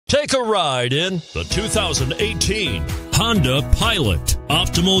Take a ride in the 2018 Honda Pilot.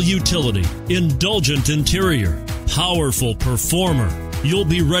 Optimal utility, indulgent interior, powerful performer. You'll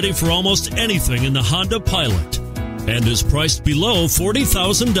be ready for almost anything in the Honda Pilot and is priced below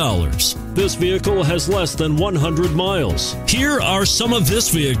 $40,000. This vehicle has less than 100 miles. Here are some of this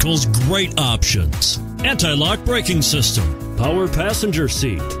vehicle's great options: anti-lock braking system, power passenger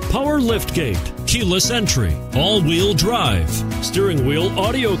seat, power liftgate, keyless entry, all-wheel drive, steering wheel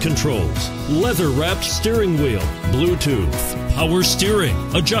audio controls, leather-wrapped steering wheel, Bluetooth, power steering,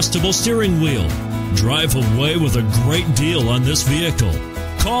 adjustable steering wheel. Drive away with a great deal on this vehicle.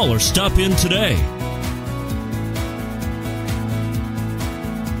 Call or stop in today.